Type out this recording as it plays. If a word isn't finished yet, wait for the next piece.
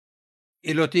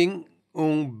Y lo tiene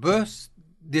un bus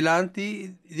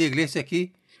delante de la iglesia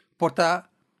aquí. Porta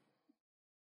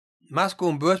más que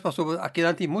un bus, pasó aquí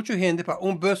delante mucha gente para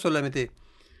un bus solamente.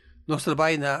 Nuestra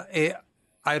vaina es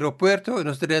aeropuerto y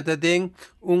nos tienen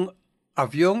un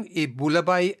avión y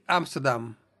Boulevard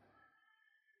Amsterdam.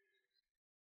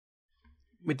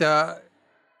 Me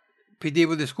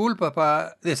pedimos disculpas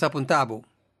para desapuntado.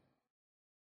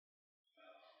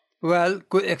 Well,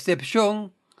 con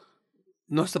excepción,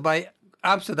 nós vai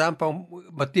Amsterdam para um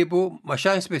tipo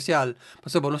machan especial.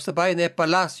 Passou nós vai no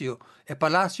Palácio, é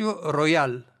Palácio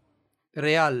Royal,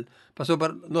 Real. Passou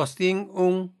nós tem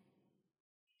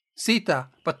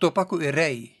cita para topar com o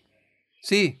rei.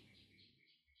 Sim.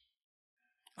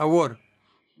 Agora,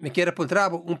 me quer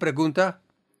apontar uma pergunta.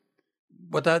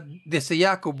 Bota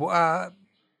desejar que a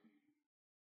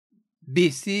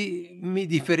visi mi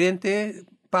diferente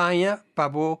panha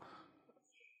para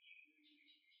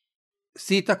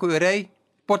cita com o rei.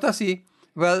 Porta assim.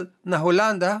 Well, na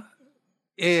Holanda,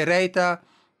 o rei está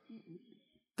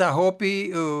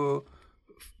hopi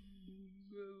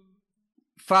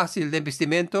fácil de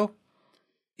investimento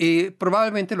y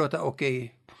probablemente lo está ok.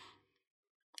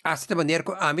 Hasta de manera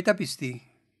que a mí está pisti.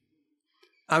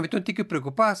 A mí no tiene que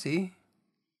preocuparse.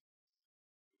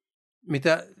 Me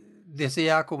está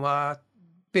desea como a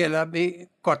pela me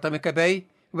corta me cabello.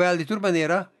 Well, de toda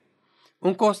manera,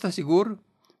 un costa seguro,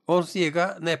 ons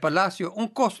llega en el palacio, un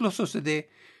costo lo sucede,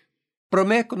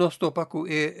 promete que nos topa con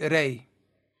el rey.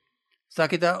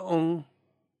 Saquita un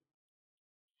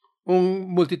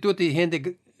multitud de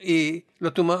gente y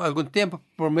lo toma algún tiempo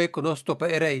por me conozco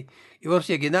para el rey. Y vos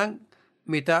llegan,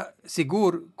 me está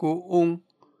seguro que un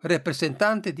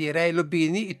representante de rey lo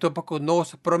viene y topa con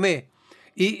nos promete.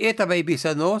 Y esta vai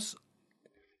bisa nos,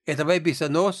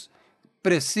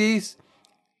 precis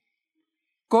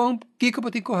com que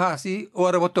pati ko hasi,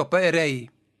 ora vou topa el rey.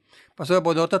 Pasó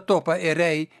por nota topa el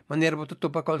rey, manera vou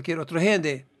topa cualquier otro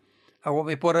gente. Agora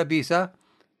me por avisa,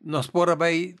 nos por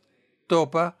vai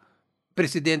topa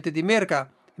presidente de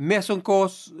Merca. Mesmo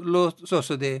cos lo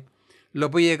sucede. Lo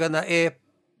llega na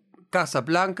Casa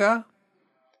Blanca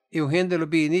e o gente lo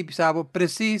bini pisava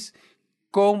precis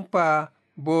com pa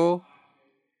bo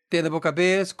ter na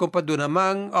cabeça, com pa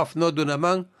dunaman, of no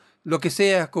dunaman, lo que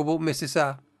sea como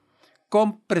necesita.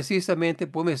 Com precisamente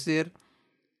por ser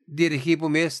dirigido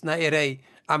mes na rei.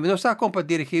 A mim não está com pa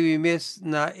dirigido mes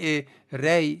na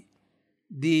rei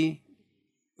de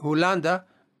Holanda,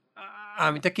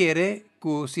 a mim tá querer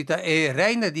que se tá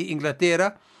reina de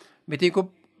Inglaterra, me tem que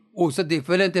usar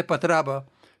diferente palavras,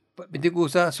 me tem que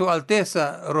usar sua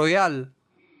alteza royal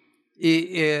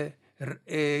e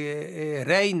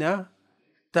reina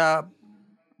tá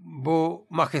bo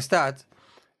majestade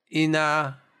e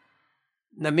na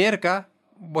América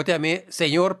botame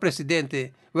senhor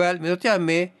presidente. Well, me não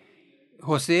chame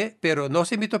José, pero no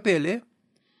se me topele.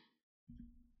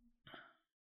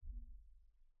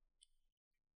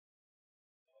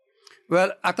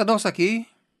 Well, hasta nós aqui,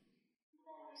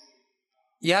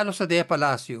 já nos de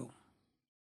palácio.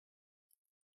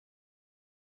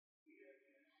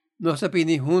 Nós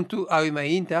pini junto a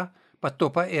Imainta para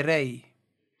topa o rei.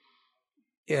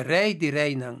 O rei de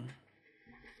reinan.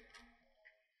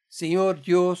 Senhor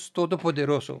Deus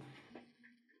Todo-Poderoso.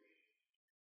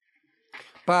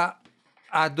 Para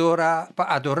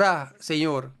adorar,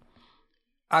 Senhor.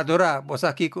 Adorar, vos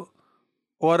aqui,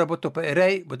 ora para topa o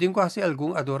rei, vos tenho que fazer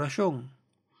alguma adoração.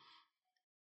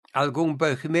 Algum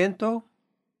buigimento,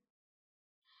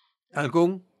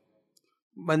 alguma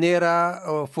maneira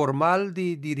formal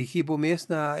de dirigir o mês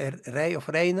na rei ou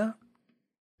reina.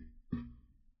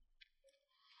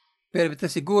 Pero te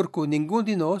seguro que nenhum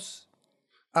de nós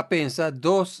a pensa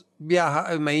dos viaja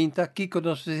a Mainta que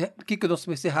nos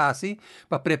mesehasi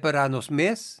para preparar nos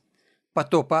mês para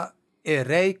topa o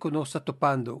rei que nos está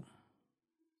topando.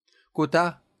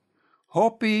 Cota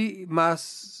hopi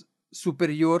mais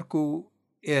superior que o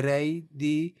rei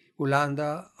de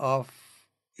Holanda ou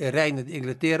o reina de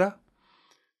Inglaterra.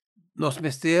 Nos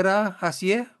mestera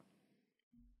así.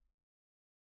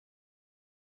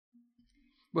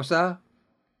 Bosa,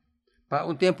 para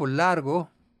un tiempo largo,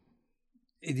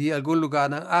 y de algún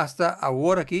lugar hasta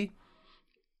ahora aquí,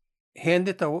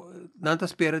 gente nanta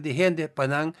espera de gente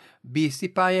para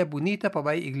visipaya bonita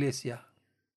para a iglesia.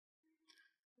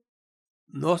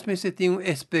 Nós me sentimos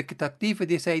expectativa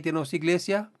de sair de nossa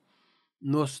iglesia,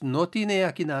 nós não tine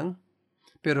aqui não,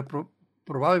 pero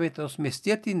provavelmente nós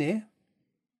mestre tine,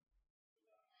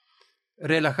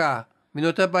 relajar,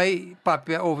 minuta vai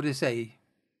papia over de sair.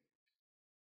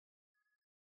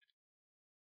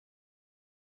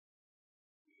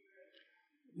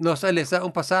 Nós lemos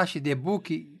um passagem de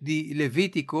book de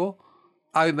Levítico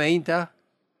Ay mainta,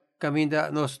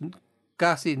 caminda nos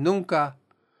casi nunca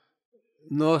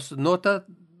nos nota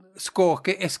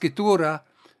que escritura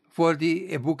for di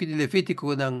e buki di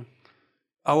Levitico ng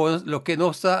awon lo que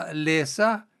nos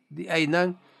lesa di ay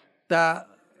nang ta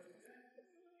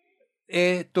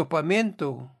e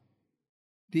topamento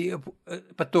di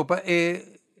patopa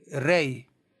rey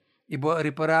ibo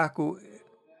ripara ku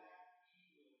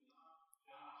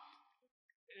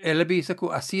elabisa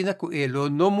ku asina ku elo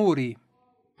no muri.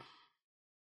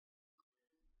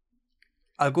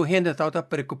 Algo gente estaba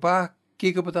preocupada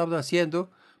qué que estaba haciendo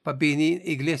para venir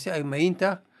iglesia en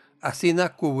mainta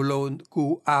asina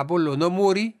ku abolo no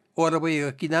muri ora voy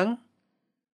a kinan.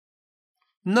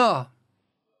 No,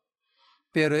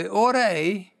 pero ora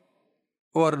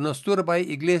ora nos turba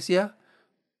iglesia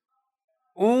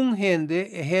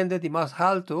gente de más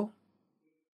alto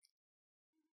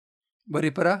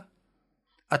para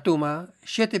atuma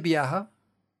 7 viaja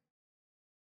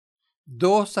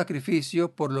 2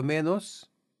 sacrificios por lo menos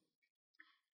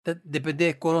depende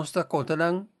de cómo está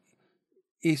contanan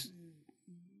y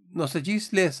nos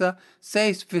dice lesa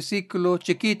 6 versículos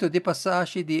chiquitos de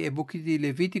pasaje de ebuki de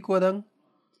Levítico dan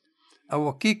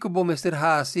awo kiko bo Mr.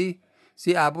 Hasi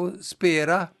si abo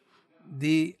espera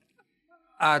de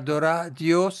adorar a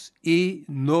Dios y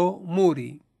no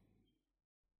morir.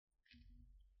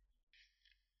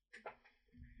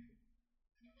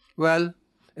 Well,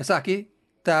 es aquí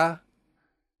está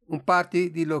un parte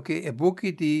de lo que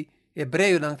ebuki de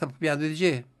Hebreo nang está propiando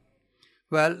de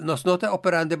well, nos nota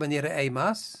operando de manera hay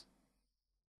más.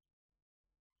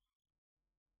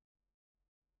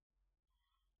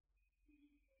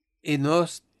 Y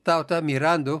nos está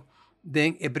mirando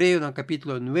en Hebreo en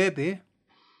capítulo 9,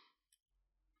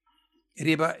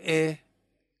 arriba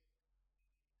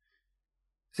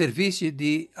servicio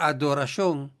de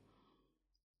adoración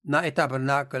na el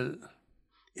tabernáculo.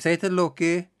 Es lo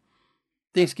que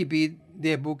tienes que ver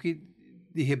de buki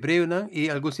de Hebreo y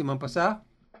algo semana pasada,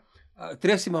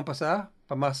 3 semanas pasadas,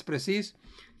 para más preciso,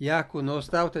 ya que nos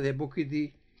está de buki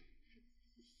de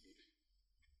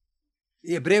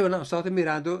Hebreo nos está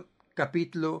mirando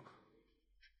capítulo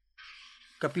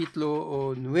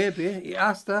 9 y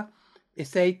hasta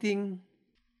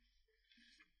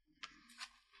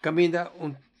camina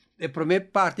la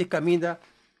primera parte camina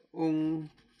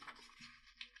un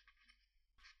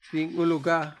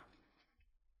lugar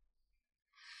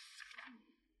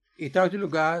y tal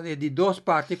lugar de 2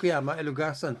 partes que llama el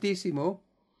lugar santísimo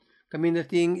camina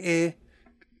tiene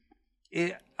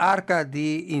arca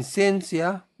de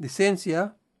esencia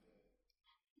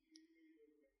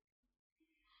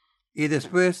y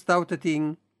después tauta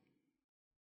ting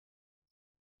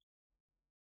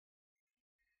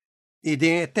y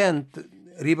de tent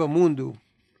riba mundo.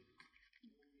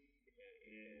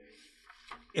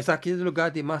 Es aquí el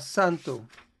lugar de más santo.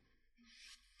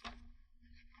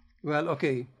 Well,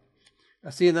 okay.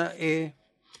 Así na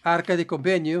arca de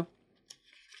convenio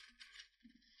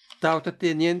tauta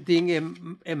teniendo ting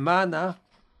emana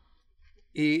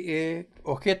y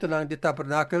objeto lang de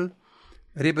tabernacle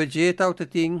riba je tauta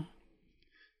ting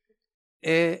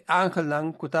ángel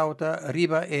lang kutauta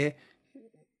riba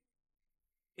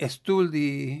stool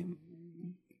de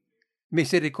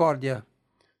misericordia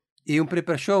y una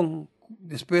preparación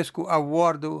después que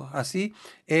aguardo así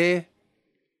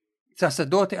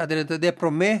sacerdote adentro de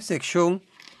primer sección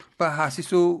para hacer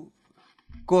su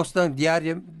costa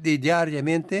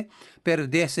diariamente pero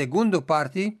de segunda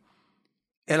parte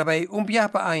ela vai viaje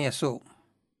para año so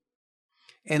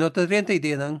en otra 30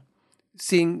 días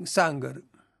sin sangre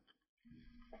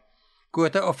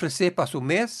que ofrece para su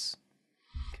mes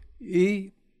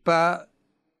y para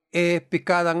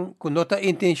pecadan con nota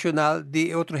intencional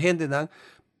de otra gente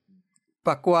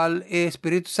para cual el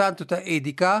Espíritu Santo está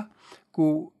indica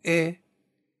que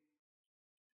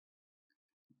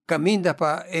camina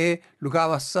para el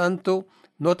lugar santo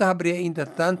no te habría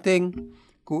intentante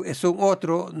que es un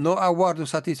otro no aguardo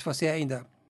satisfacer ainda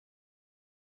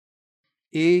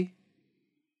y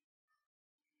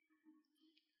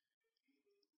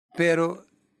pero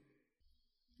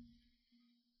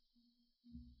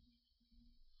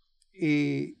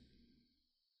y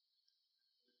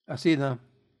así no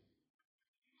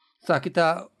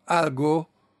está algo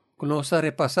que nos a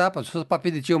repasar para nosotros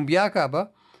papi de un viaje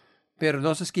pero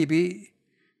no se escribe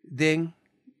den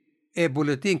el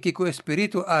boletín que el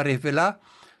Espíritu a revelar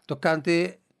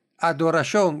tocante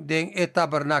adoración den el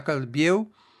tabernáculo viejo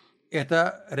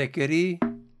esta requerir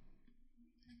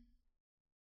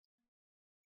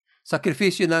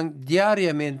sacrificio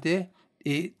diariamente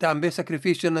y también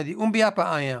sacrificio de un día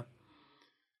para año.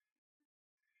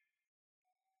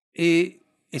 Y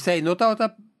esa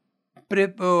nota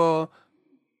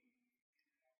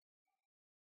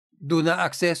duna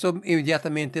acceso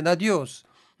imediatamente a Deus.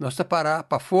 Nós para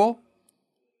fora,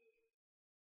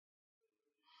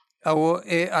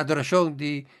 a adoração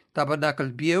de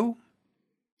tabernáculo bio,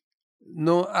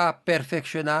 não a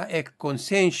perfeccionar a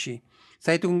consciência.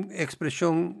 Essa é uma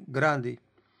expressão grande.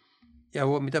 E a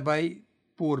me também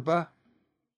purba,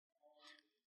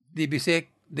 de bisa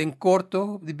den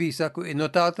corto, de bisa que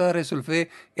notata resolver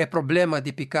o problema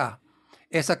de picar.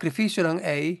 O sacrifício não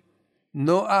é,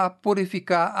 não a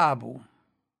purificar abo.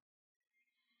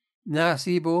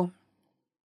 Nasibo,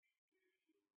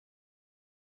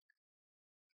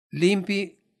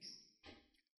 limpi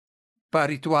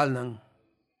para ritual não.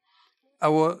 A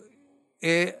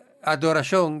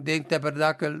adoração de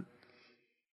tabernáculo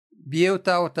bio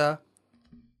tauta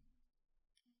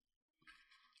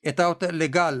é tauta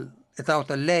legal, é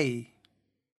tauta lei.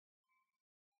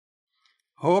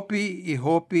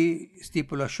 Hopi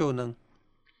stipulação não.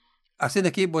 Assim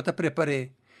aqui bota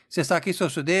prepare. Se está aqui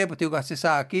sosude, bota o se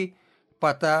aqui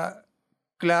para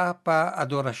clá para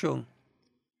adoração.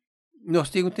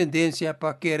 Nós temos tendência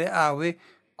para querer ave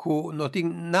que não tem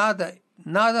nada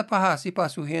para fazer para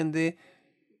sua gente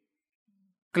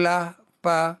clá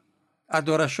para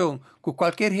adoração. Que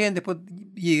qualquer gente pode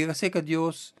chegar a ser que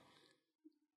Deus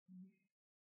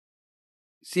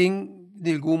sem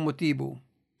nenhum motivo.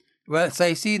 Well,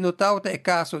 sai si notauta é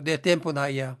caso de tempo na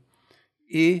ia.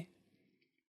 E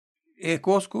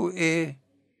cosco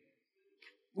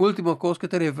último coisa que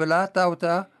te revela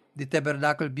tauta de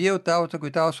tabernáculo bio tauta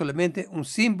que tauta solamente um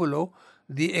símbolo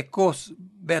de ecos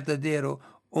verdadeiro,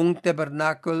 um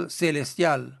tabernáculo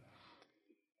celestial.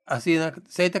 Assim,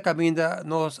 se te caminha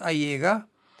nos llega,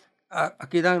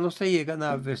 aqui nos llega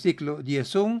no versículo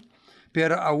 11,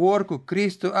 pero agora que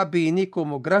Cristo ha vini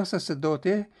como gran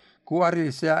sacerdote, que ha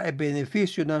realizado el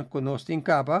beneficio que nos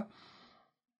tincaba,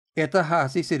 esta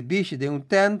hace servicio de un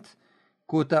tent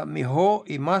que está mejor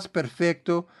y más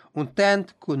perfecto, un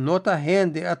tent que no está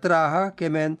gente atraja, que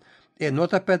men, no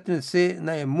está pertenece en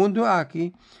el mundo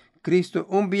aquí, Cristo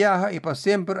un viaja y para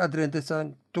siempre adentro del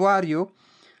santuario,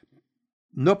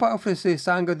 no para ofrecer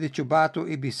sangre de chubato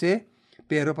y bise,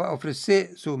 pero para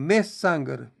ofrecer su mes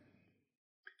sangre.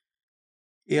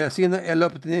 E assim ela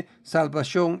obtém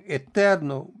salvação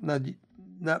eterna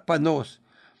para nós.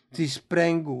 Se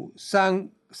esprengo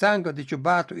sangue de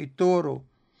chubato e touro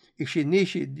e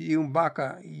chiniche de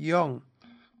vaca young,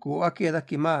 que aquela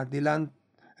queimar diante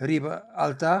riba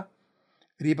alta,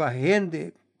 riba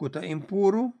gente que está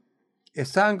impuro, e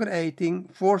sangue tem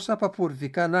força para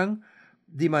purificar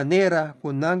de maneira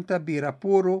que não está vira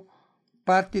puro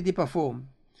parte de perfume.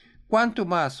 Quanto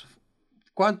mais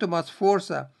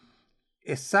força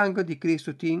e sangue de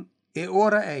Cristo tem, e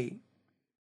ora é,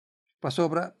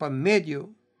 para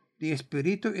meio do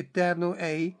Espírito Eterno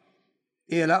é,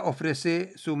 ela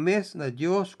oferece su mes a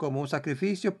Deus como um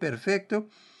sacrifício perfeito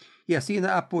e assim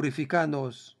a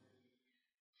purificar-nos.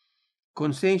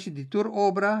 Consciência de tua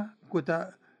obra, que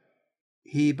está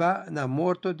riba na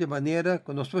morte de maneira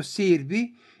que nós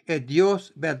serve é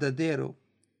Deus verdadeiro.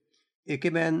 E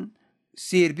que men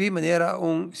serve de maneira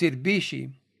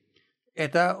serviço.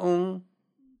 Esta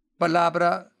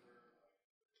palavra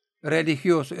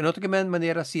religiosa. En outra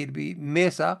maneira serve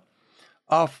mesa,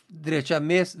 of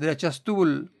derecha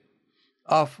stoel,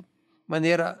 of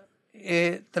maneira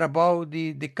trabalho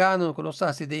de decano que nós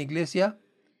fazemos da igreja.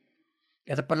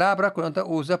 Esta palavra que nós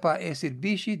usa para o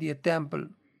serviço do templo,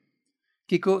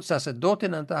 que o sacerdote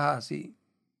não faz. E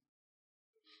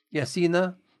assim,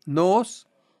 nós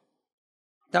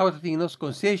temos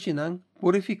consciência de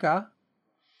purificar,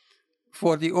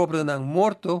 for de obra ng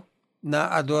morto na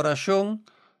adoração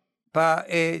para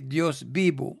Deus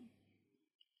vivo.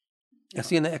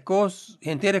 Assim,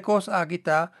 gente coisa aqui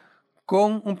está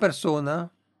com uma persona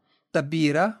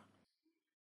tabira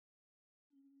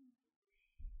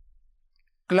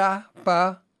clá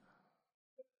para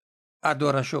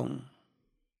adoração.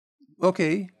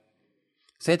 Ok.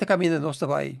 Sete caminho nós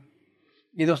vai.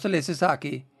 E nós lemos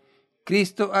aqui.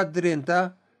 Cristo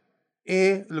adrenta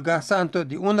e lugar santo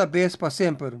de uma vez para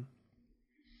sempre.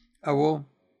 Awo.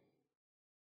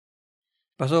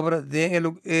 Pasobra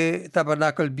de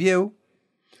tabernáculo bio,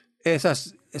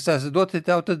 sacerdote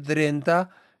tauta drenta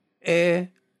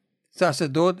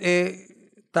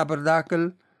sacerdote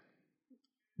tabernáculo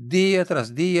dia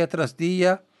tras dia,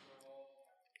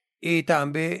 e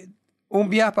também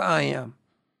dia para año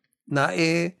na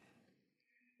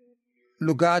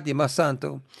lugar de mais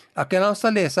santo. Aquela nossa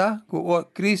lesa, que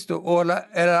Cristo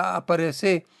ela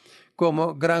aparece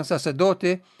como gran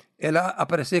sacerdote, ela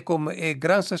aparece como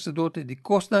gran sacerdote de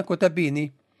Cosna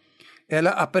Cotabini,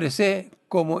 ela aparece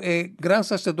como gran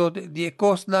sacerdote de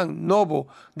Cosna Novo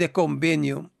de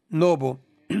Convenio. novo,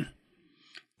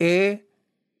 e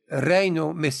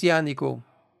reino messiânico,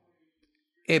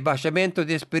 e baixamento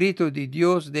do Espírito de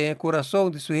Deus no coração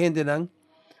de sua gente,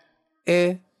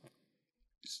 e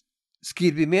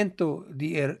escrevimento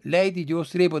de lei de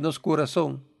Deus reba nos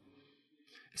coração.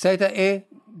 Saita é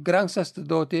gran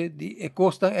sacerdote de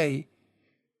costan aí,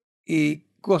 e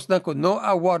costan que não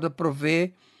aguarda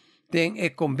provê tem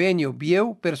convênio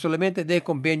bio, personalmente de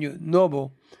convênio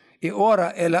novo. E ora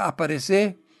ela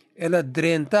aparece, ela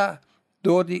drenta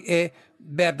donde é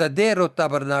verdadeiro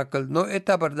tabernáculo, não é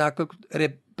tabernáculo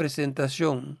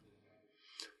representação.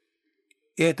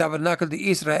 O tabernáculo de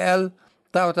Israel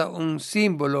estava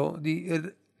símbolo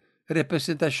de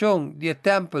representação do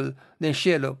templo no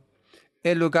cielo.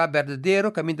 El lugar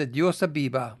verdadeiro, caminho de Deus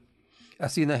viva.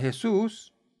 Assim,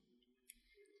 Jesus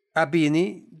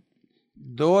abini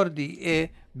dor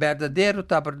de verdadeiro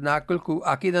tabernáculo que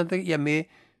aqui não tem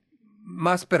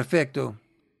mais perfeito.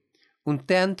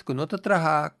 Tent que não te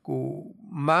traja com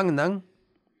mangnan,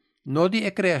 não de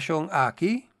criação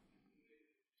aqui.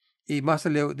 E mais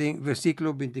leu em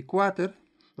versículo 24,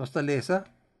 nós lesa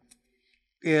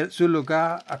seu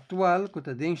lugar atual que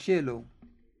está em cielo.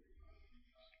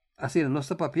 Assim, nós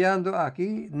estamos papiando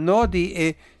aqui, não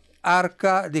de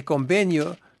arca de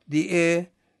convênio, de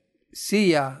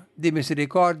silla de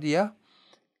misericórdia,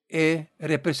 e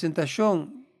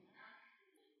representação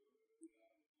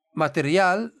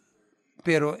material,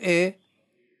 pero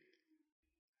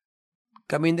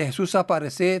caminho de Jesus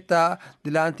aparece, está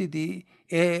delante de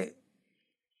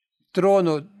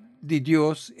trono de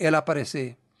Deus, ele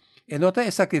aparece. E nota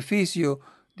el sacrificio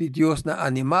de Dios na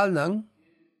animal,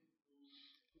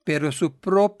 pero su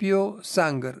propio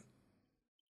sangre.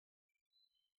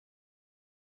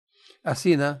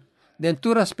 Así,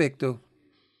 dentro aspecto,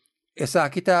 esa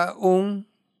aquí está un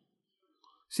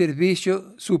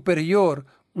servicio superior,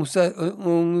 un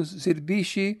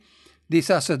servicio de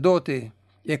sacerdote.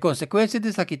 Y a consecuencia de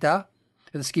esa aquí está,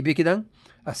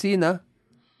 así,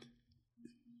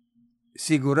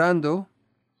 segurando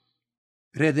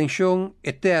redención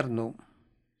eterno.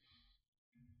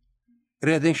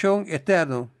 Redención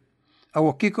eterno. A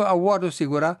Kiko aguardo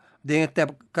segura de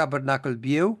tabernáculo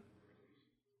viejo.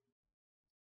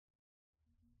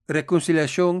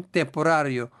 Reconciliación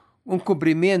temporario. Un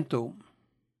cumplimiento.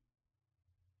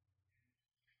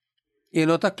 Y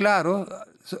no está claro,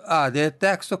 del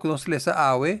texto que nos lesa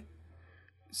ahora,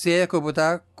 sea como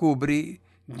está cubrir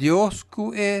Dios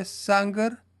que es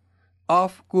sangre,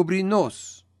 o cubrir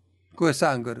nos que es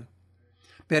sangre.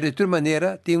 Pero de toda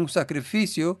manera, tiene un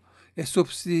sacrificio e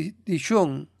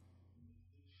substitución.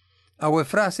 A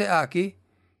frase aqui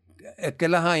é que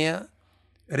ela haya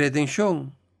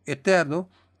redenção eterno,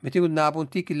 me tenho na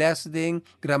ponti que les den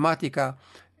gramática,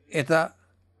 eta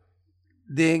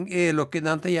den lo que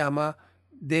não te llama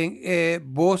den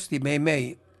voz de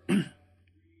mei.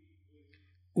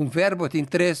 Verbo tem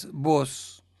três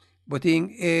voz.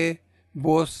 Tem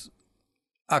voz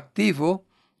ativo,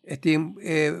 tem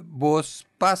voz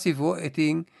passivo, e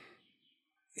tem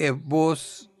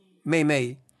voz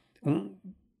mei.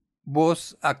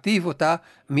 Voz ativo está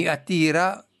me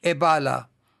atira e bala.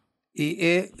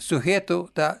 E sujeto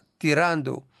está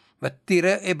tirando, me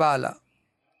tira e bala.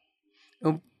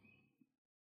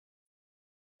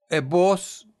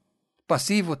 Voz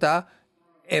passivo está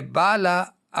e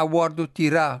bala aguardo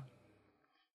tirar.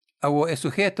 O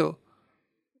sujeto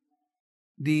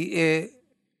de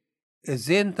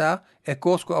exenta e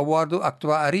cosco aguardo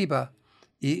actuar arriba.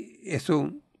 E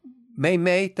eso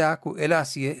mei está com ele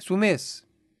assim su mes.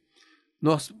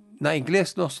 Nos, na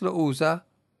inglês nós lo usa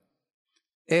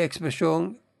a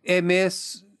expressão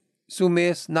mes, su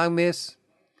mes, não mes,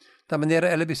 da maneira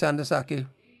ela bisanda aqui.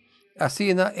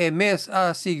 Assim, mes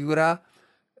assegura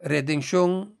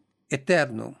redenção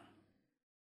eterno.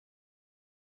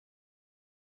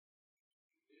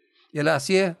 Ela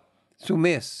assim su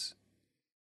mes.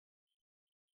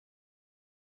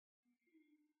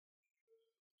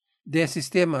 De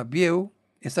sistema viejo,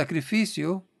 o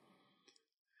sacrifício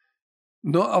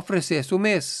não oferece su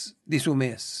mes de su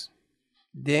mes.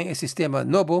 De sistema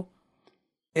novo,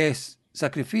 é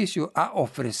sacrifício a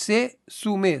oferecer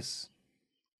su mes.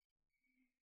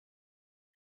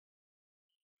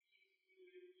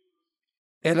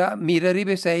 Ela mira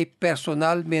ribesei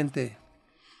personalmente.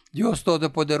 Deus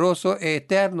Todo-Poderoso e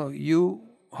Eterno, e o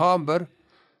homem,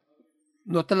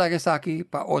 não te lagas aqui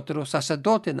para outro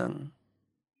sacerdote, não.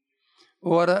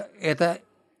 Ora,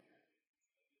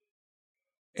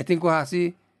 tem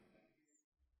quase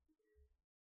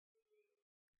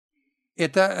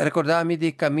recordar-me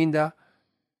de caminho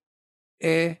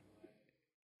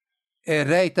el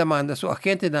rey te manda su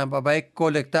agente nan para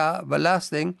colectar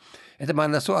belasting, y te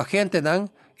manda su agente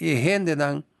nan y gente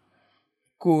nan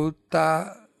que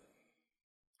ta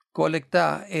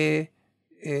colectar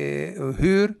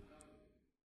huur,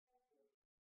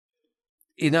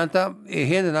 y nanta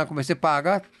gente nan como se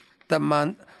paga, ta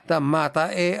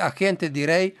mata agente de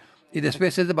rey, y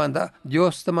después se te manda,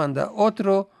 Dios te manda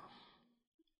otro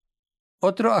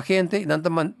agente, y nanta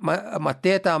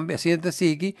mate también, así te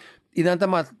sigue, y nanta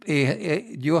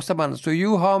Dios te manda su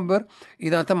humber, y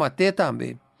nanta mate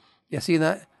también. Y así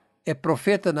el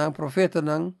profeta nan,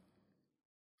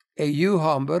 el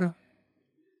humber,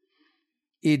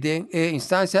 y de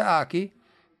instancia aquí,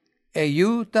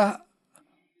 el ta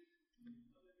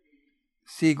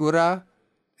segura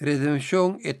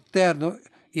redención eterno,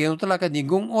 y no te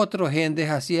ningún otro gente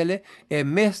haciele, el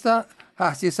mesta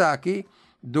haces aquí,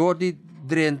 door die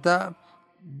drenta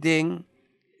den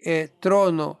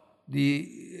trono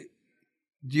de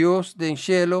Dios del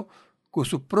cielo con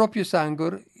su propio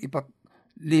sangre y para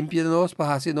limpiarnos,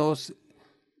 para hacernos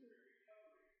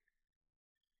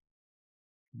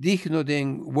digno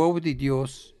del huevo de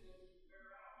Dios.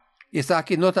 Y está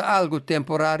aquí nota algo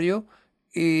temporario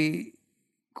y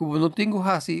como no tengo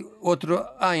así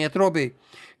otro año trobe,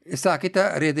 está aquí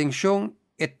la redención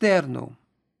eterno.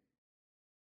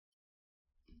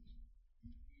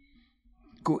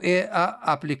 Que é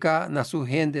a aplicar na sua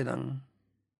gente não.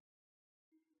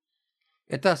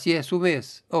 Então, se é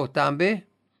mês, ou também,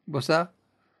 você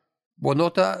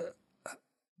bonota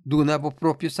duna o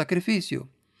próprio sacrifício.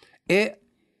 E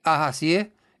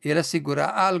assim, ele segura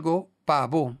algo para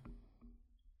bom.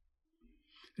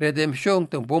 Redenção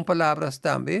tem boas palavras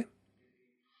também.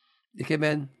 E que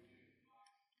men,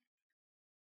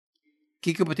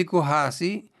 que pode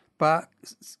correr para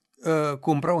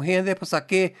comprar gente para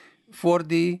sacar fora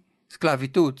de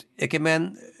esclavitud. E que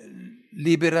men,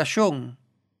 liberação.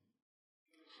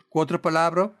 Com outra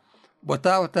palavra,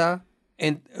 botava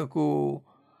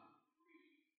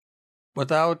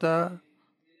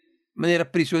maneira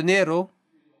prisioneiro,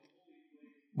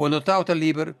 botava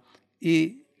livre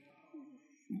e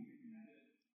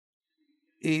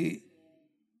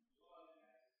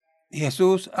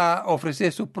Jesus a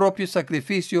oferecer seu próprio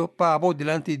sacrifício para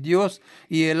delante de Deus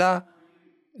e ela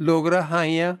logra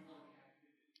ganhar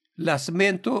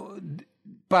nascimento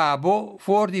para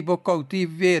fora de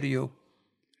cautiverio.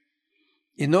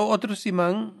 E no outro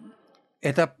simão,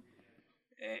 esta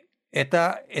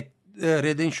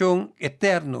redenção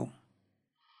eterna.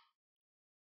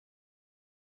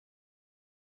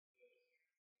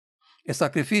 O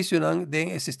sacrifício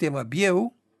do sistema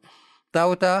bio,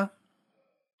 tauta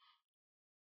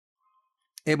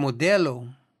é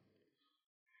modelo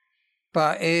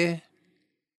para o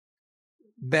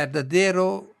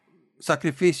verdadeiro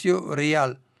sacrifício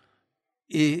real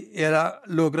e ela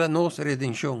logra nossa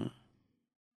redenção.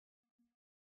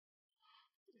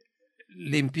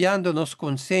 Limpiando-nos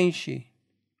consciência.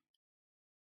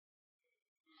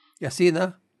 E assim,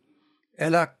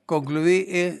 ela conclui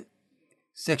a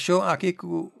secção aqui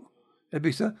com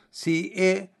se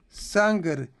é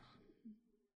sangue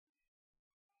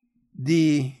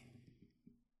de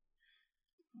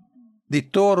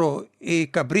toro e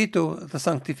cabrito para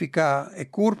santificar a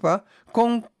culpa,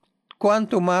 com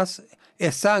quanto mais é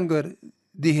sangue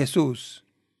de Jesus.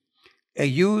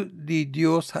 E o de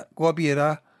Deus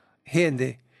gobierna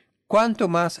gente, quanto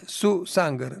mais su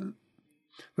sangue.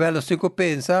 Well, se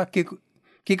pensa que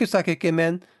cosa que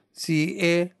men si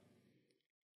é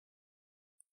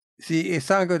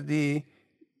sangue de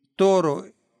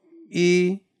toro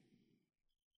e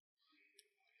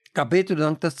cabrito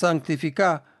não te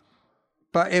santificar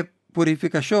para a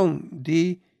purificação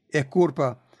de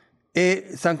culpa.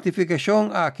 E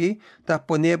santificação aqui está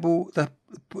ponendo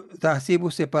está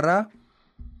sido separar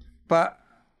para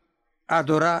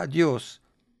adorar a Deus.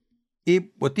 E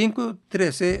botinco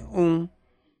 13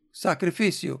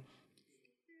 sacrifício.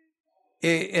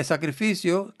 E o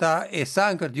sacrifício está é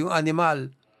sangue de animal.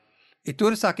 E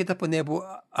tudo isso aqui está ponendo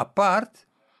a parte,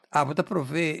 para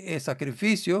prover o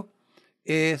sacrifício,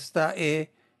 esta é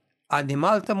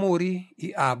animal tá morrer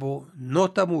e abo não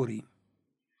tá morrer.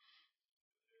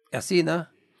 Assim,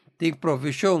 tem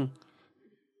provisão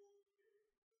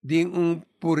de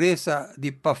pureza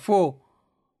de pafo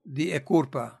de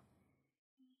culpa.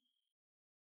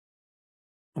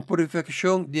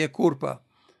 Purificação de culpa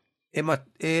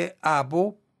é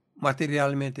abo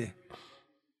materialmente.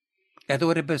 É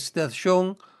uma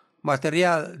representação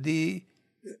material de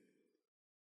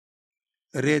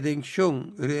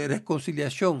redenção,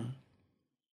 reconciliação.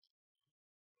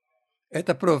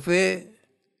 Esta provee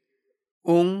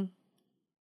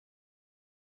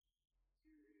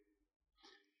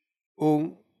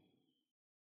una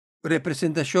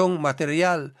representación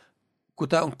material,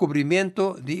 que un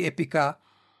cubrimiento de épica,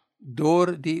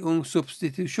 dor de una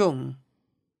sustitución.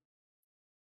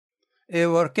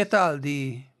 ¿Qué tal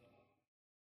de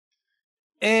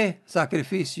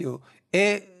sacrificio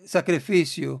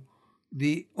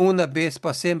de una vez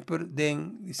para siempre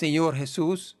del Señor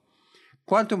Jesús?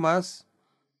 Cuanto más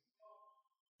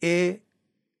el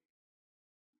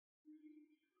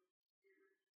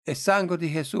sangre de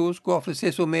Jesús que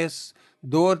ofrece su mes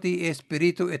dor de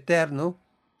Espíritu eterno.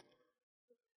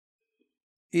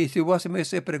 Y si vos me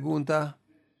se pregunta,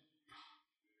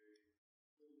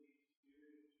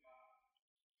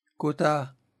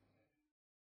 ¿cuánta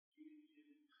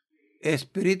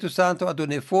Espíritu Santo a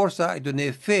donde fuerza y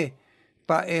donde fe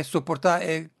para soportar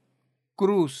el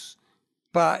cruz,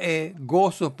 para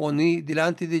gozo poner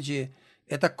delante de Dios?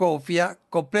 Esta confía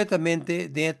completamente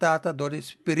dentro del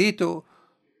Espíritu,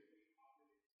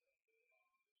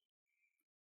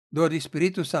 del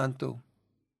Espíritu Santo.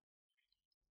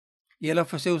 Y él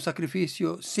ofrece un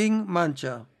sacrificio sin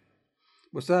mancha.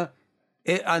 O sea,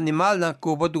 el animal na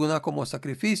cubo duna como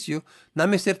sacrificio, na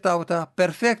me está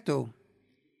perfecto.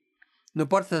 No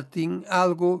importa tem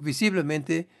algo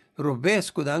visiblemente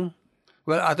robesco dan,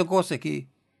 well, a cosa que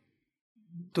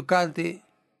tocante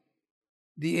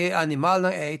de animal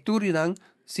na turinan,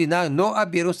 si no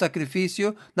haber un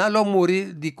sacrificio, na lo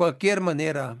morir de cualquier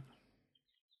manera.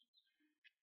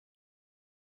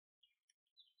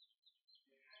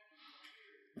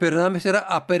 Pero no me será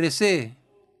aparecer.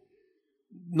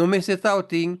 No me será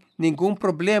ningún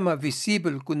problema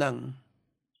visible con él.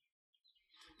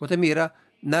 Porque mira,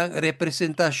 la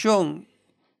representación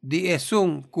de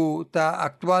Jesús que está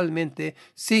actualmente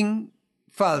sin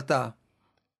falta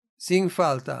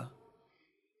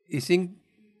y sin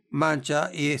mancha,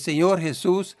 y el Señor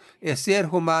Jesús es ser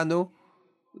humano,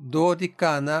 do de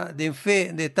cana, de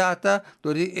fe, de tata,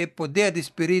 do de poder de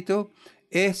Espíritu,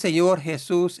 el Señor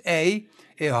Jesús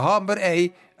el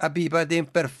hombre a viva de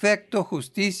perfecta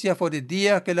justicia por el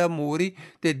día que la muri,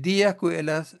 del día que él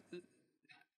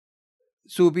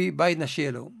subi vai na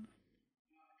cielo.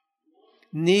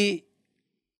 Ni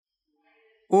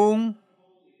un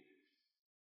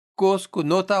cos que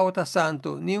no está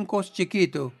santo, ni un cos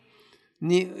chiquito,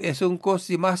 ni es un cos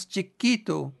más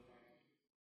chiquito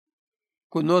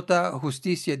que no está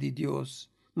justicia de Dios.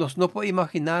 Nos no podemos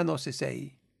imaginarnos ese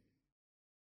ahí.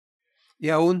 Y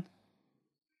aún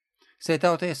se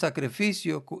trata de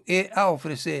sacrificio que él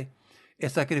ofrece, el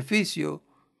sacrificio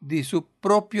de su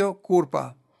propia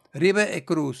culpa, riba e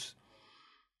cruz,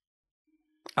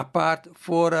 aparte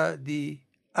fuera de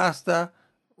hasta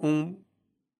un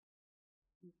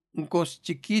cos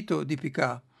chiquito de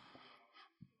picar.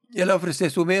 Él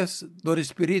ofrece su mes do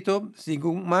Espíritu sin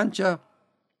mancha,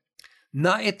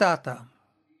 na etata,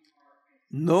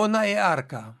 no na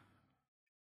arca.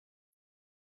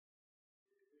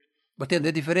 ¿Entiende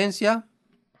la diferencia?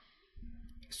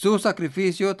 Su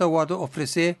sacrificio te va a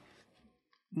ofrecer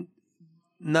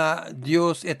na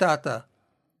Dios etata.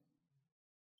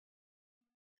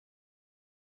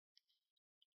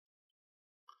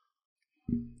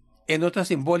 En otro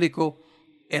simbólico,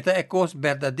 esta es cosa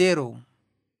verdadero.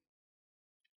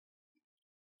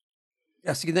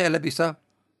 Así que él avisa,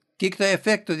 ¿qué es el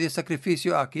efecto del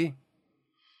sacrificio aquí?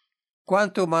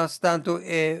 Cuanto más tanto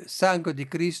el sangre de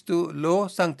Cristo lo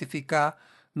santifica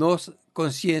nos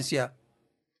conciencia.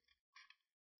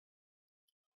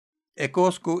 É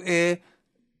cosco é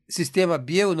sistema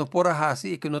bio no por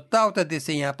hasi e que no tauta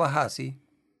desenhar para hasi.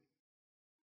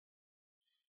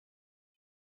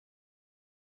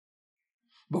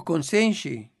 Bo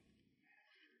consciente.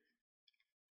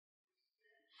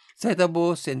 Certo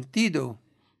bo sentido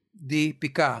de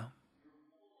picar.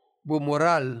 Bo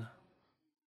moral.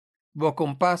 Bo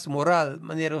compás moral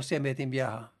maneira se mete em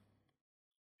viaja.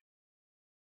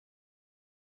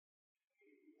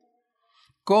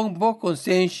 Com bo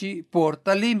consciente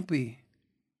porta limpi.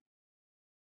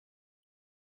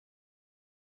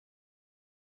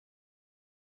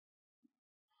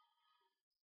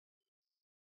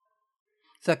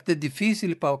 Sabe que é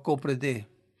difícil para compreender.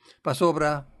 Para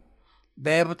sobra,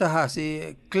 deve estar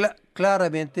assim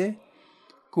claramente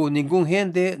que nenhum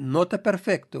gente não está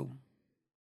perfeito.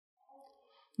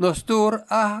 Nós tur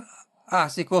a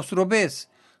se construir,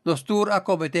 nós tur a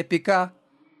cometer pecar,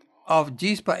 of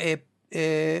diz para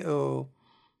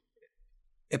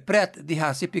pret de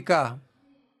se pecar.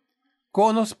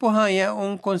 Conos porranha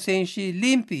consciência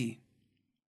limpi.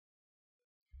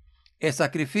 É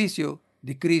sacrifício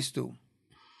de Cristo.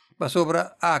 Para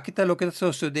sobra, aqui está o que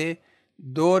sucede,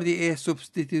 dor de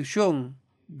substituição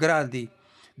grande.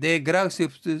 De grande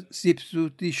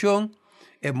substituição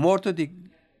El muerto de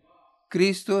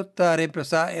Cristo está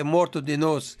reemplazado el muerto de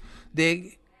nos.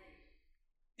 De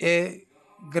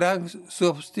gran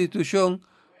sustitución,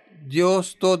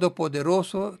 Dios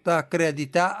Todopoderoso está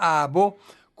acreditado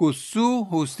con su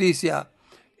justicia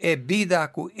e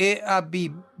vida que é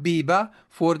viva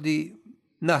for de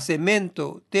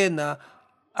nacimiento tena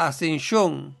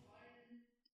ascensión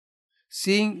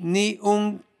sin ni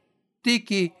un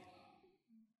tiki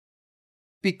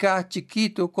pica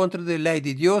chiquito contra la ley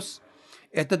de Dios.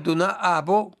 Esta dona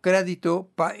abo crédito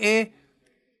para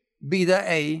vida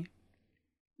aí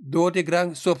door de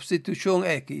gran substitución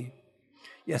aquí.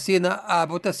 Y así na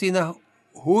abo ta sina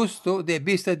justo de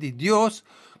vista de Dios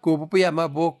como llama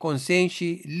bo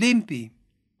consciência limpi.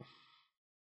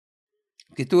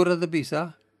 Que tu de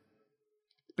vista,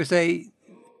 pensei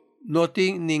no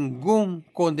tem ninguna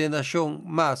condenación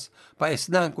más para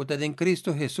esnan que en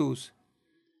Cristo Jesús.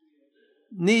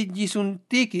 Ni diz un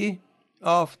tiki,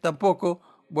 of tampoco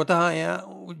botahaya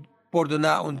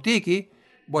perdonar un tiki,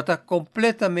 bota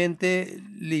completamente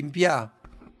limpia.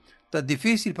 Está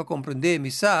difícil para comprender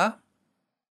misa.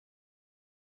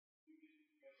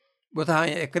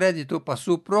 Botahaya é crédito para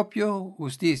sua própria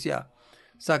justiça.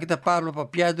 Sabe que Pablo para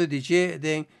piado dizer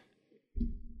den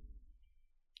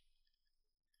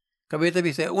Cabeta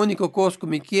dice, el único cosa que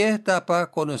me quiere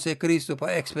para conocer Cristo,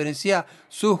 para experienciar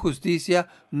su justicia,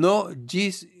 no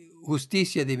es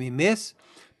justicia de mi mes,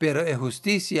 pero es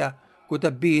justicia que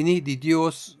viene de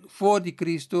Dios, fuera de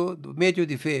Cristo, medio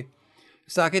de fe.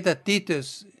 Sabe que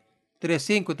Titus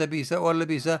 3:5 te dice, ahora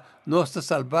dice, no está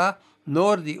salva,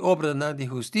 no de obra de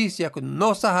justicia, que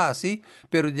no se hace,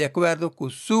 pero de acuerdo con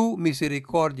su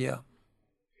misericordia.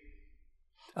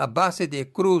 A base de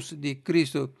cruz de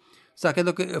Cristo.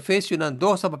 Sabe que Efesios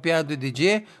 2 papiado de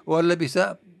dizer, ora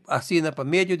bisa assim para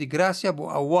meio de graça, bo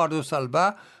aguardo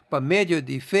salvar, para meio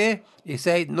de fé, e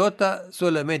sei nota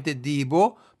solamente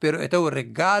dibo, pero é um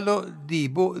regalo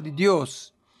dibo de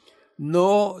Deus,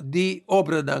 no de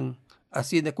obra dan,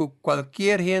 assim que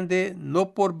qualquer gente,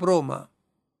 no por broma.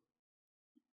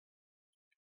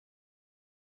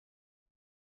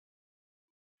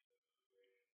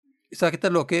 Sabe que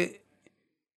lo que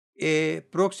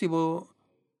próximo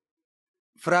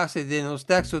frase de nos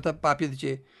textos está papi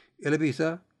dice, ele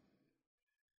bisa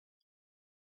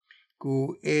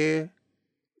que el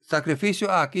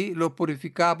sacrificio aquí lo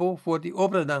purificabo por de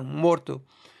obra dan morto.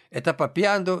 Está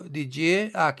papiando dice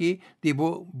aquí de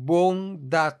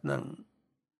bondad nan.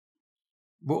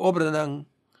 Bo obra dan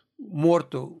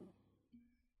morto.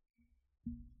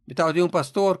 Estava de un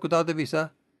pastor que estava de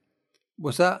bisa,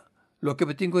 bosa lo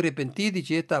que tengo arrepentir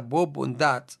dice está bo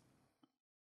bondad.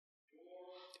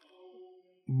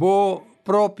 Bo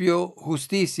propio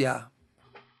justicia.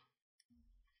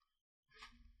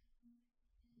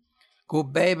 Que a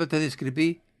Bíblia te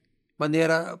descreve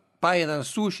maneira paia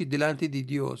sushi delante de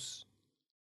Deus.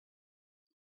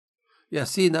 E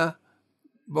assim,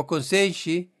 bo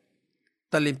consciência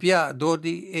ta limpia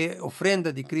dodi e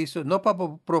ofrenda de Cristo, não para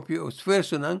o próprio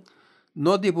esforço,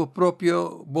 não de o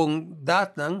próprio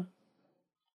bondade,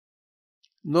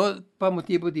 não para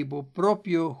motivo de o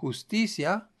próprio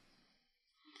justiça,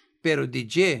 pero de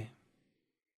je,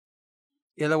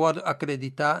 ela vai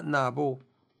acreditar na bo.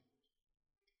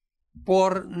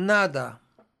 Por nada.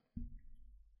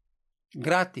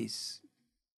 Gratis.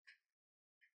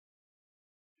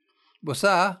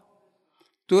 Bosa,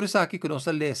 tu sa aqui que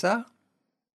nossa lesa,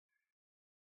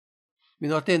 me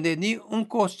não atende ni um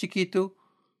cos chiquito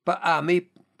para ame,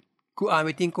 que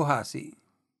ame tem corrasi.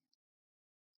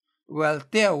 Well,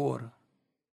 teor.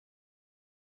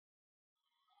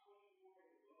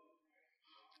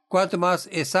 Quanto mais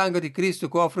é sangue de Cristo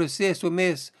que oferece o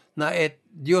mês na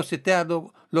Deus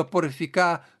eterno, lo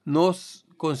purificar nos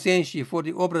consciência for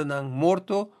de obra não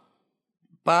morto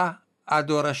para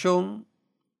adoração,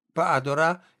 para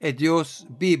adorar é Deus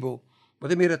vivo.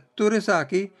 Porque mira, tudo isso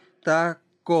aqui está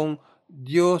com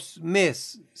Deus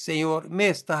mês, Senhor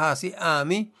mês está assim a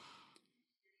mim,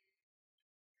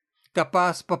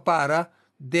 capaz para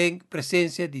de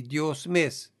presença de Deus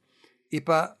mês e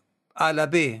para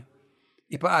alabar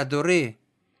e para adorar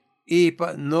e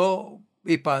para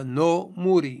não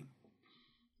morrer.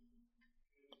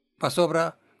 Para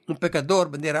sobra um pecador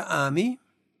bandeira a mim,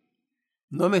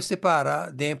 não me separa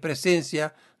da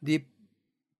presença de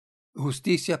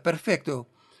justiça perfeita,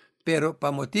 pero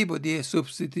para motivo de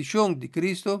substituição de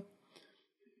Cristo,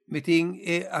 me tem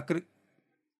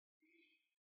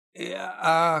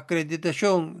a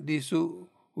acreditação de sua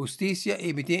justiça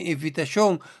e me tem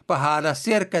invitação para estar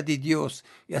cerca de Deus.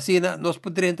 E assim nós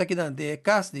poderemos estar aqui na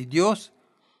casa de Deus,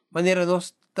 maneira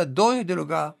nós está dono de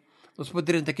lugar, nós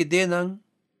poderemos estar aqui dentro,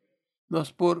 nós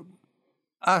por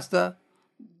hasta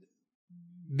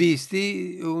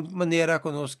visti una maniera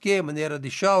conosce, maniera di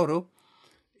shauro,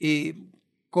 e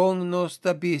con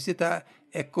nostra visita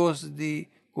è cosa di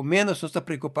con meno sta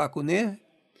preoccupare con ne,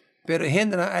 per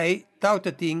hendra ai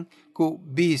tauta ting ku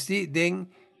visti den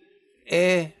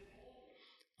e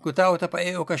ku tauta pa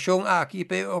e ocasión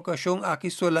aquí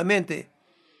solamente.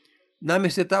 Nami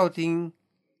se tauting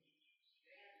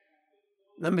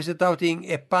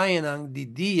e painang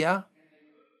di dia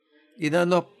e na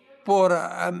no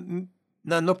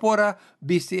pora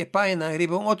visti e painang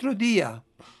riba un altro dia.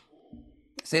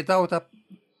 Se tauta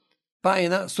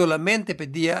paina solamente per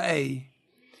dia ei.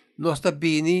 Nostra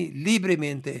bini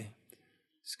libremente.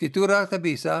 Scrittura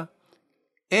tabisa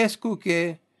escu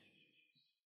que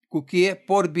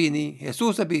por bini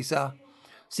Jesús abisa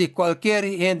si cualquier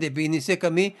gente bini se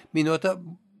kami minota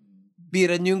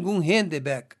bira ningún gente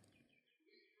back.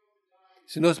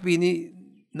 Si nos bini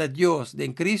na Dios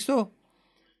de Cristo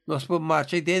nos po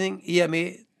marcha denen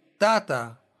iame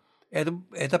tata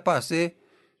eta pase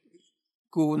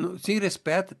sin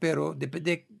respeto pero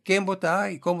depende de quem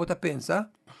vota e como vota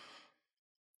pensa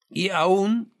e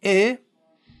aún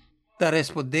ta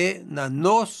responder na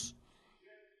nós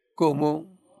como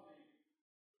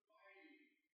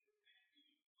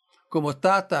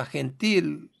tata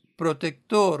gentil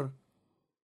protector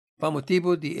para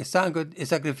motivo de sangue e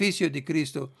sacrificio de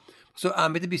Cristo. So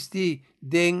amete bisti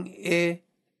den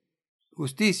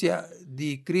justicia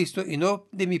de Cristo e no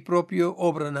de mi propio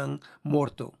obra nan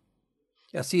morto.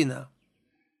 Así na.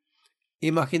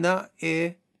 Imagina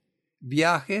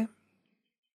viaje.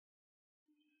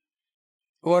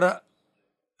 Ora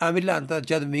amilanta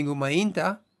ya domingo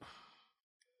mainta.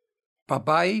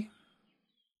 Papai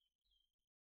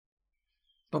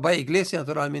iglesia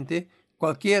naturalmente.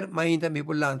 Cualquier mainta mi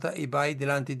volanta y va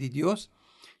delante de Dios.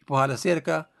 Puede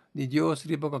cerca de Dios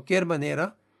de cualquier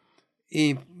manera.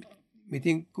 Y me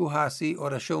tengo que hacer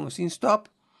oración sin stop.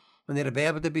 Manera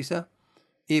beba de bisa.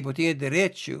 Y tiene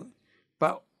derecho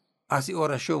para hacer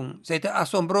oración. Se está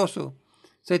asombroso.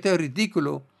 Se está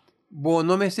ridículo. Bo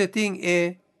no me se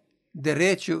tiene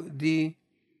derecho de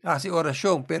hacer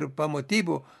oración. Pero para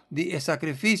motivo de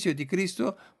sacrificio de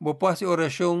Cristo. Bo puede hacer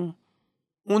oración.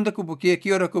 Unda kubukie,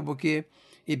 kiora kubukie,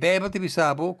 e Bijbel te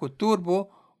bisabo, ko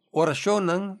turbo, oración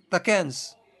ng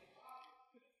takens.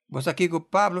 Vos aqui ko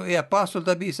Pablo e apóstolo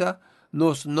da bisa,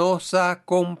 nos sa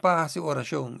compa si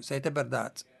oración, sa ita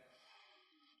verdade.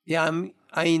 E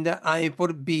ainda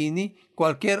por bini,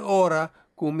 qualquer hora,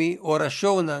 kumi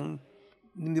oración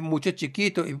ng mucho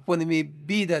chiquito, e pone mi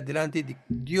vida delante de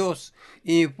Dios,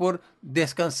 e por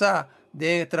descansar,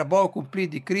 de trabajo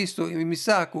cumplido de Cristo y mi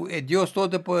saco, es Dios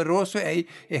Todopoderoso,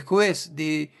 es juez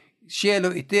de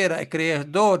cielo y tierra, es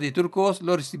creador de turcos,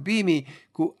 lo recibimos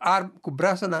con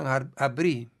brazo nan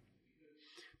abrir.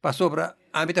 Para sobra,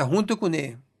 habita junto con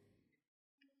él.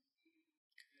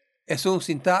 Es un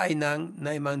sinta y nan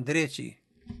iman derechi.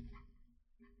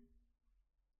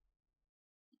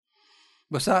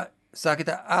 Basta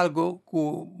sakita algo que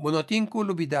monotin ko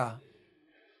lubida.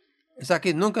 Esa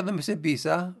que nunca me se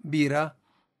vira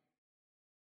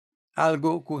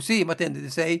algo que sí, me entiende,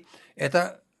 dice,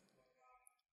 esta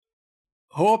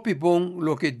hopi bon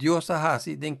lo que Dios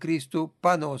hace en Cristo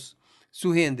para nos,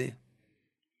 su gente.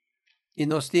 Y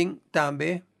nos tiene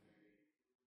también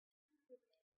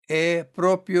el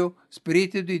propio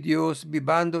Espíritu de Dios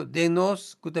vivando de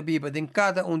nos, que viva de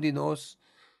cada uno de nos,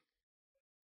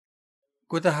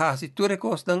 que hace todas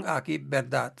cosas aquí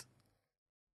verdad.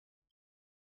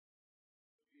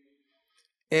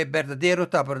 El verdadero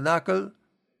tabernáculo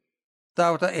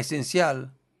tauta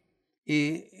esencial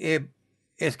y el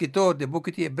escritor de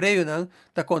book de Hebreo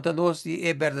está contando si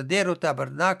el verdadero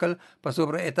tabernáculo para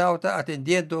sobre el tauta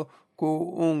atendiendo con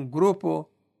un grupo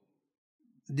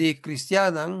de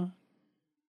cristianos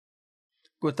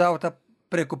que tauta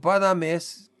preocupada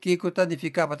mes que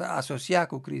significaba asociar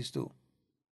con Cristo.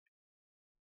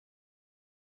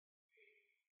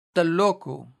 Está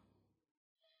loco.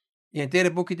 Y entero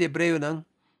el book de Hebreo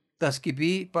está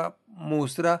escrito para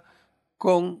mostrar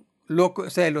con lo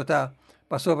que se lo está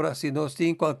para sobre si nos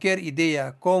tiene cualquier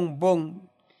idea con bon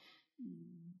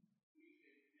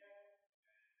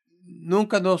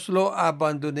nunca nos lo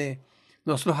abandone,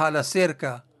 nos lo jala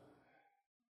cerca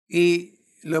y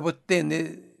lo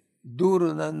tiene duro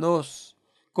en nos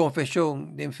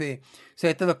confesión de fe.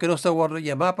 Se lo que nos aguarda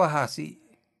llamar para así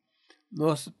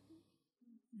nos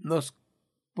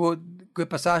que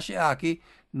pasaje aquí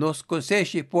nos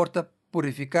conseje porta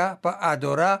purificar para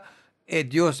adorar el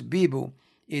Dios vivo.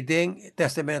 Y den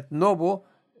testamento nuevo,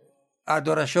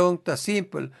 adoración está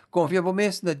simple.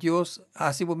 Confiamos en Dios,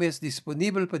 así vamos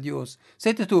disponible para Dios.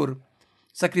 Se tur,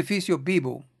 sacrifício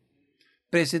vivo.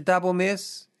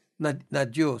 Presentamos na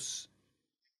Deus.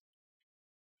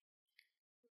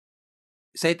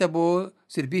 Saita bo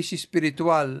serviço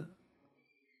espiritual.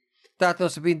 Tato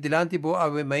sabin delante bo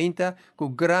ave mainta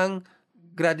com gran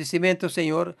agradecimento,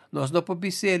 Senhor. Nós não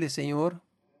podemos, Senhor.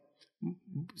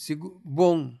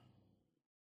 Bom.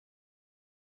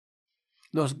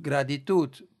 Nos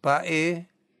gratitud para a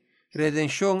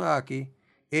redenção aqui.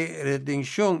 E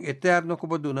redenção eterna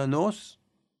como dona nós.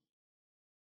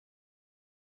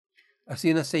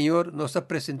 Assim, Senhor, nós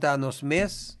apresentamos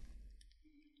mês.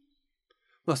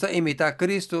 Nós imitar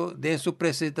Cristo em sua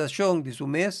apresentação de seu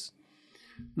mês.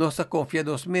 Nós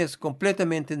confiamos mês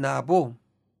completamente na boa.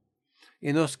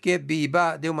 E nós que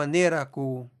viva de maneira que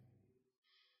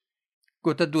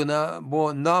está dando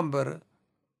bom número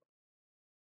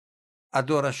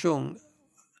adoração.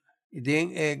 E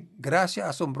de graça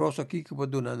assombrosa aqui que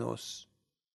pode dar nós.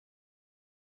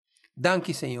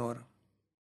 Danke, Senhor.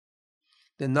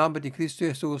 Em nome de Cristo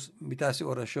Jesus, me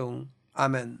oração.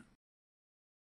 Amém.